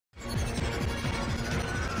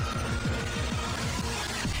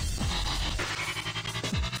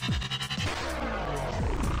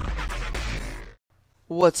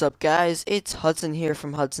What's up, guys? It's Hudson here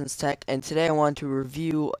from Hudson's Tech, and today I want to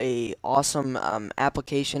review a awesome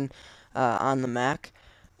application on the Mac.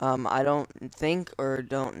 I don't think or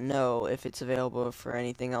don't know if it's available for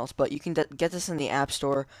anything else, but you can get this in the App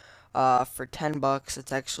Store for $10.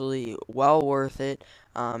 It's actually well worth it.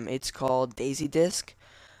 It's called DaisyDisk.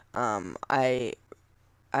 I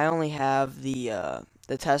only have the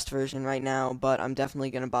test version right now, but I'm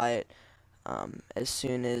definitely gonna buy it as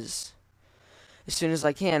soon as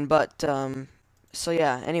I can. But so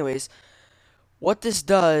yeah. Anyways, what this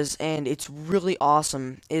does, and it's really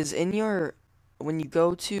awesome, is in your when you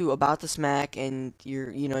go to About This Mac and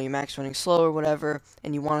your Mac's running slow or whatever,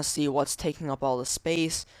 and you want to see what's taking up all the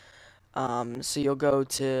space. So you'll go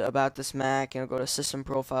to About This Mac, and you'll go to System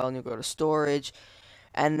Profile, and you'll go to Storage,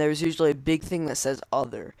 and there's usually a big thing that says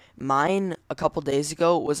Other. Mine a couple days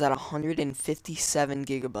ago was at 157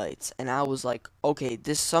 gigabytes, and I was like, okay,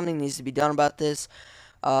 this something needs to be done about this.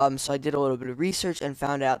 So I did a little bit of research and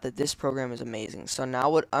found out that this program is amazing. So now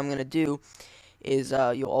what I'm gonna do is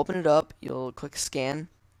you'll open it up, you'll click Scan,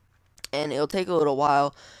 and it'll take a little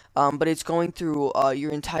while. But it's going through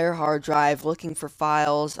your entire hard drive looking for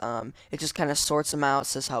files. It just kind of sorts them out,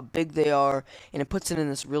 says how big they are, and it puts it in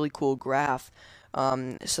this really cool graph.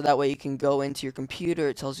 So that way you can go into your computer,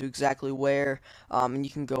 it tells you exactly where, and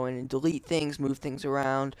you can go in and delete things, move things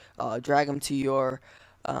around, drag them to your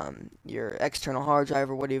external hard drive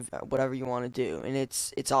or whatever you want to do, and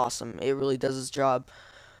it's awesome. It really does its job.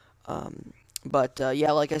 But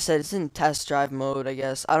yeah, like I said, it's in test drive mode, I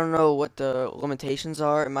guess. I don't know what the limitations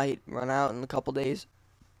are. It might run out in a couple days,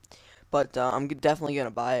 but I'm definitely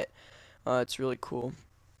gonna buy it. It's really cool.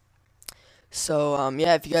 So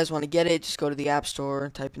yeah, if you guys want to get it, just go to the App Store,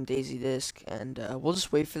 type in DaisyDisk, and we'll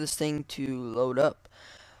just wait for this thing to load up.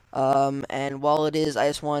 And while it is, I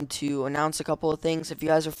just want to announce a couple of things. If you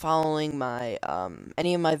guys are following my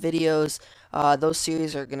any of my videos, those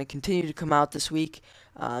series are going to continue to come out this week.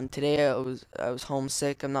 Today I was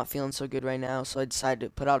homesick. I'm not feeling so good right now, so I decided to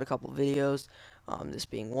put out a couple of videos. This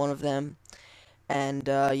being one of them. And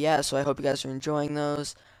yeah, so I hope you guys are enjoying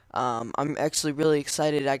those. I'm actually really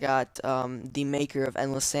excited. I got the maker of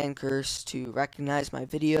Endless Sand Curse to recognize my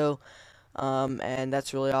video. And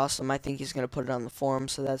that's really awesome. I think he's going to put it on the forum,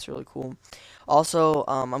 so that's really cool. Also,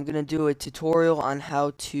 I'm going to do a tutorial on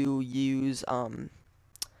how to use,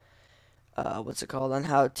 what's it called, on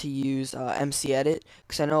how to use MC Edit,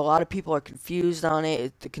 because I know a lot of people are confused on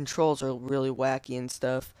it. The controls are really wacky and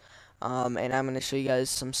stuff. And I'm going to show you guys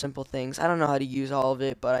some simple things. I don't know how to use all of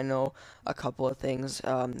it, but I know a couple of things,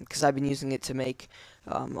 because I've been using it to make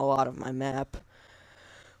a lot of my map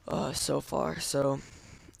so far. So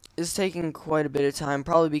it's taking quite a bit of time,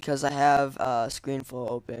 probably because I have ScreenFlow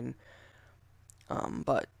open.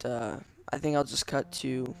 But I think I'll just cut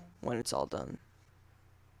to when it's all done.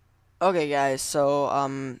 Okay, guys,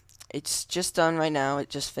 so it's just done right now. It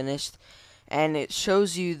just finished, and it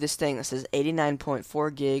shows you this thing that says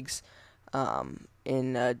 89.4 gigs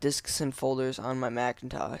in disks and folders on my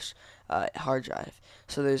Macintosh hard drive.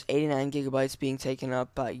 So there's 89 gigabytes being taken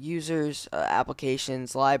up by users,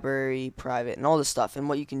 applications, library, private, and all this stuff. And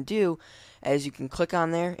what you can do is you can click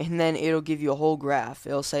on there, and then it'll give you a whole graph.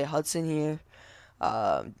 It'll say Hudson here,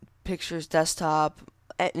 pictures, desktop,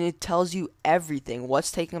 and it tells you everything.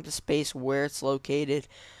 What's taking up the space, where it's located.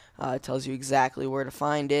 It tells you exactly where to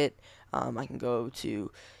find it. I can go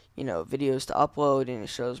to videos to upload, and it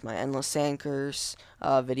shows my Endless Sand Curse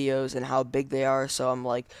videos and how big they are. So I'm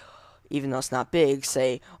like, even though it's not big,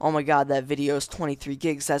 say, oh my god, that video is 23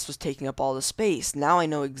 gigs, that's what's taking up all the space. Now I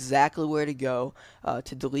know exactly where to go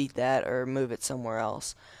to delete that or move it somewhere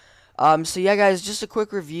else. So yeah, guys, just a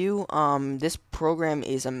quick review. This program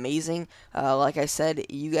is amazing. Like I said,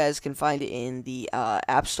 you guys can find it in the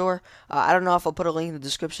App Store. I don't know if I'll put a link in the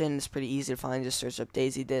description. It's pretty easy to find. Just search up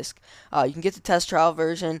DaisyDisk. You can get the test trial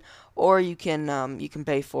version, or you can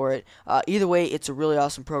pay for it. Either way, it's a really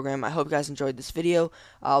awesome program. I hope you guys enjoyed this video.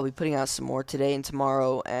 I'll be putting out some more today and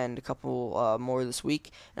tomorrow, and a couple more this week.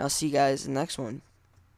 And I'll see you guys in the next one.